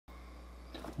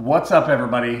What's up,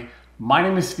 everybody? My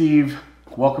name is Steve.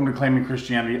 Welcome to Claiming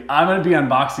Christianity. I'm going to be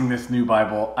unboxing this new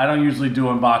Bible. I don't usually do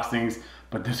unboxings,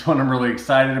 but this one I'm really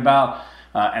excited about,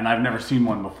 and I've never seen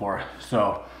one before.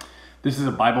 So this is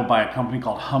a Bible by a company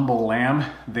called Humble Lamb.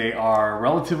 They are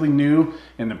relatively new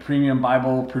in the premium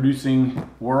Bible producing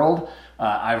world.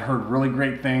 I've heard really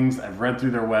great things. I've read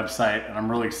through their website, and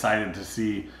I'm really excited to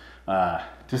see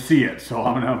it. So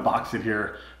I'm going to unbox it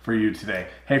here for you today.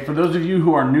 Hey, for those of you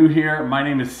who are new here, my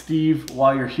name is Steve.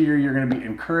 While you're here, you're going to be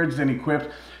encouraged and equipped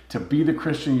to be the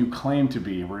Christian you claim to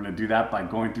be. We're going to do that by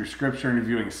going through scripture and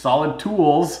reviewing solid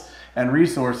tools and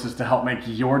resources to help make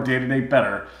your day-to-day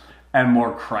better and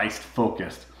more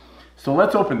Christ-focused. So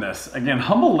let's open this. Again,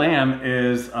 Humble Lamb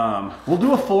is, we'll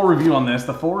do a full review on this.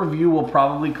 The full review will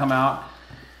probably come out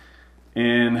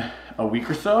in a week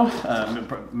or so,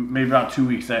 maybe about 2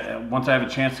 weeks. Once I have a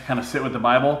chance to kind of sit with the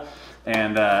Bible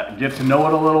and get to know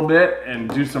it a little bit and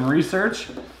do some research.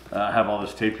 I have all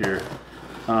this tape here.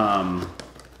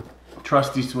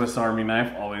 Trusty Swiss Army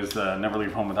knife, always never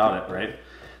leave home without it, right?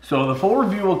 So the full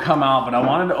review will come out, but I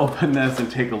wanted to open this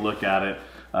and take a look at it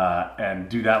and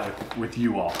do that with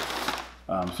you all.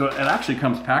 So it actually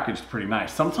comes packaged pretty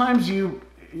nice. Sometimes you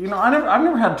know, I've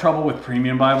never had trouble with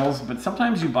premium Bibles, but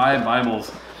sometimes you buy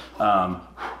Bibles and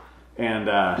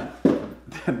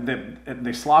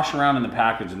they slosh around in the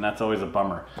package, and that's always a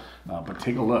bummer. But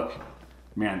take a look.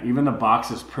 Man, even the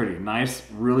box is pretty. Nice,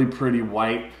 really pretty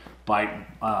white,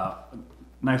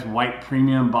 nice white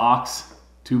premium box,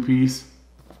 2-piece.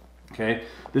 Okay,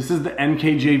 this is the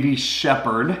NKJV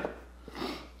Shepard,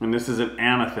 and this is an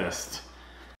Amethyst.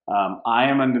 I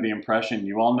am under the impression,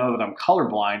 you all know that I'm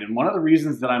colorblind, and one of the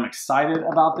reasons that I'm excited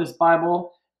about this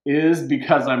Bible is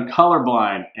because I'm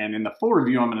colorblind. And in the full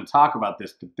review, I'm going to talk about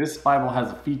this, but this Bible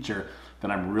has a feature that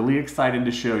I'm really excited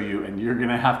to show you, and you're going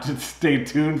to have to stay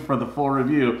tuned for the full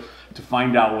review to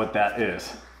find out what that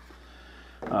is.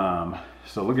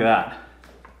 So look at that.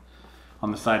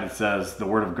 On the side it says, "The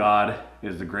Word of God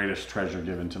is the greatest treasure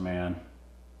given to man."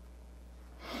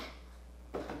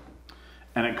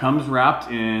 And it comes wrapped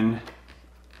in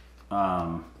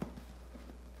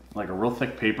like a real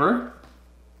thick paper,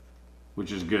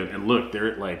 which is good. And look,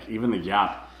 there, like, even the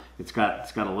yap, it's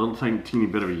got a little teeny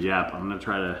bit of a yap. I'm gonna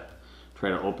try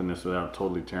to open this without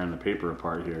totally tearing the paper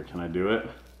apart here. Can I do it?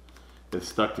 It's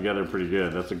stuck together pretty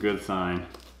good. That's a good sign.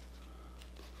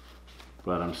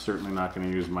 But I'm certainly not gonna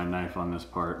use my knife on this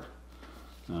part.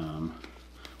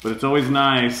 But it's always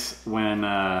nice when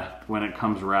it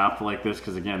comes wrapped like this,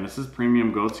 because again, this is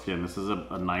premium goatskin. This is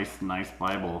a nice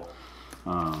Bible.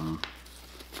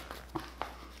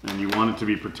 And you want it to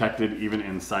be protected even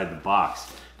inside the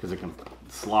box, because it can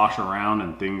slosh around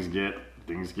and things get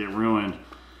ruined.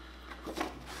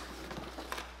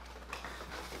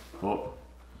 Oh,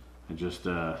 it just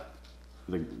the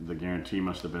guarantee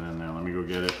must have been in there. Let me go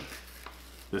get it.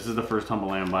 This is the first Humble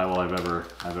Lamb Bible I've ever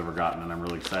gotten, and I'm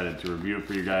really excited to review it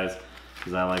for you guys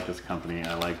because I like this company.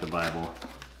 I like the Bible.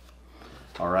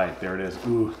 All right, there it is.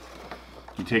 Ooh.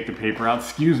 You take the paper out.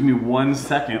 Excuse me 1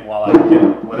 second while I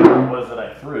get whatever it was that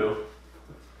I threw,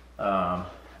 and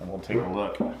we'll take a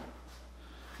look.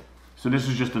 So this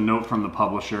is just a note from the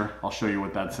publisher. I'll show you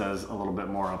what that says a little bit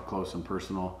more up close and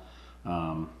personal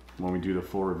when we do the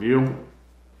full review.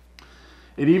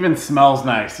 It even smells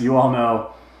nice. You all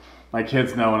know, my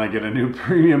kids know, when I get a new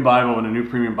premium Bible, when a new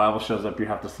premium Bible shows up, you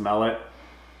have to smell it.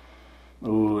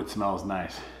 Ooh, it smells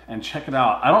nice. And check it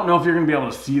out. I don't know if you're going to be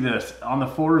able to see this. On the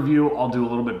full review, I'll do a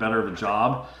little bit better of a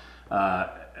job. I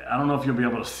don't know if you'll be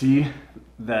able to see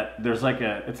that there's like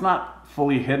it's not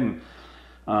fully hidden,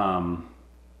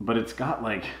 but it's got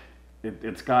like,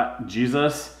 it's got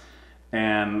Jesus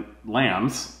and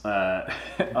lambs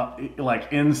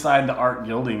like inside the art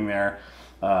gilding there,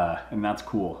 and that's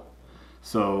cool.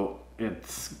 So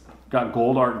it's got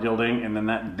gold art gilding, and then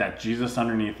that Jesus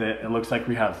underneath it. It looks like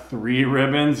we have 3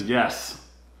 ribbons. Yes,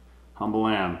 Humble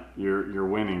Lamb, you're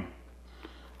winning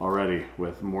already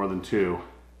with more than 2.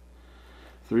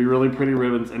 3 really pretty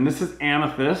ribbons, and this is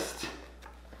Amethyst.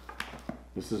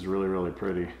 This is really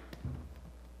pretty.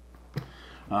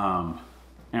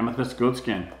 Amethyst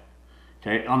goatskin.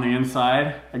 Okay, on the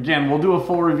inside, again, we'll do a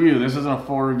full review. This isn't a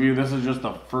full review. This is just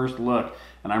a first look,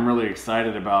 and I'm really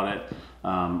excited about it.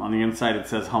 On the inside, it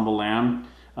says Humble Lamb,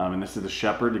 and this is the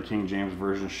Shepard, the King James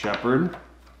Version Shepard.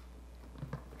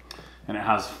 And it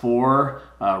has 4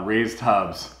 raised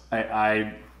hubs.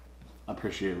 I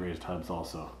appreciate raised hubs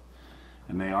also.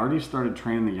 And they already started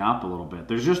training the yap a little bit.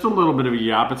 There's just a little bit of a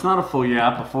yap. It's not a full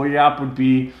yap. A full yap would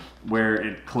be where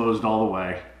it closed all the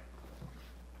way.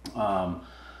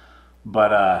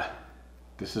 But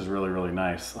This is really, really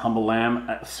nice. Humble Lamb,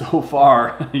 so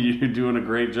far, you're doing a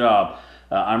great job.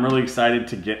 I'm really excited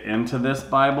to get into this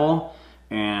Bible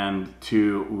and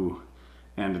to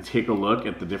take a look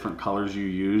at the different colors you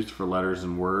used for letters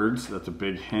and words. That's a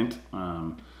big hint.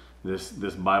 This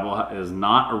Bible is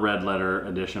not a red letter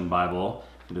edition Bible.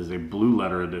 It is a blue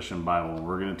letter edition Bible.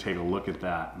 We're going to take a look at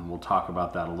that, and we'll talk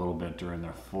about that a little bit during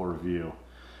their full review.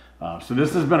 So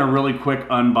this has been a really quick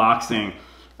unboxing.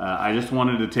 I just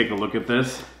wanted to take a look at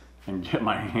this and get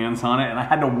my hands on it, and I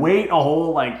had to wait a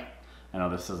whole, I know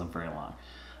this isn't very long,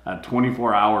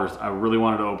 24 hours. I really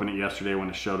wanted to open it yesterday when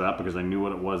it showed up because I knew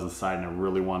what it was inside and I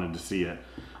really wanted to see it.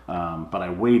 But I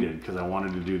waited because I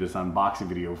wanted to do this unboxing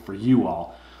video for you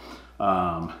all.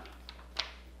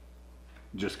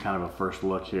 Just kind of a first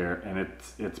look here, and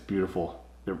it's beautiful.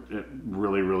 It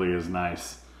really, really is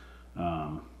nice.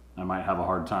 I might have a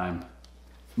hard time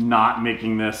not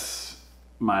making this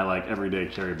my everyday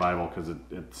carry Bible because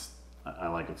I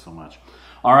like it so much.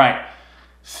 All right,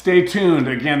 stay tuned.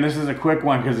 Again, this is a quick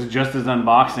one because it's just as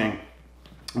unboxing.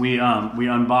 We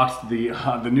unboxed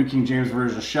the New King James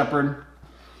Version Shepard,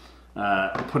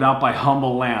 put out by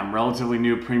Humble Lamb, relatively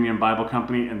new premium Bible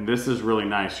company, and this is really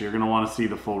nice. You're going to want to see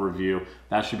the full review.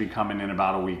 That should be coming in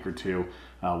about a week or two.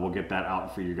 We'll get that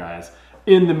out for you guys.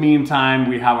 In the meantime,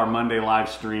 we have our Monday live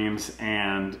streams,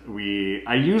 and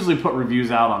I usually put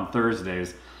reviews out on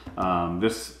Thursdays.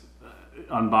 This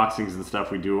unboxings and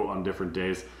stuff we do on different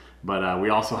days, but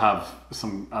we also have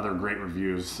some other great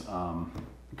reviews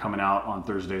coming out on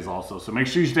Thursdays also. So make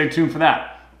sure you stay tuned for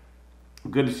that.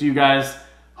 Good to see you guys.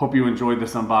 Hope you enjoyed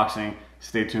this unboxing.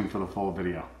 Stay tuned for the full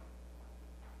video.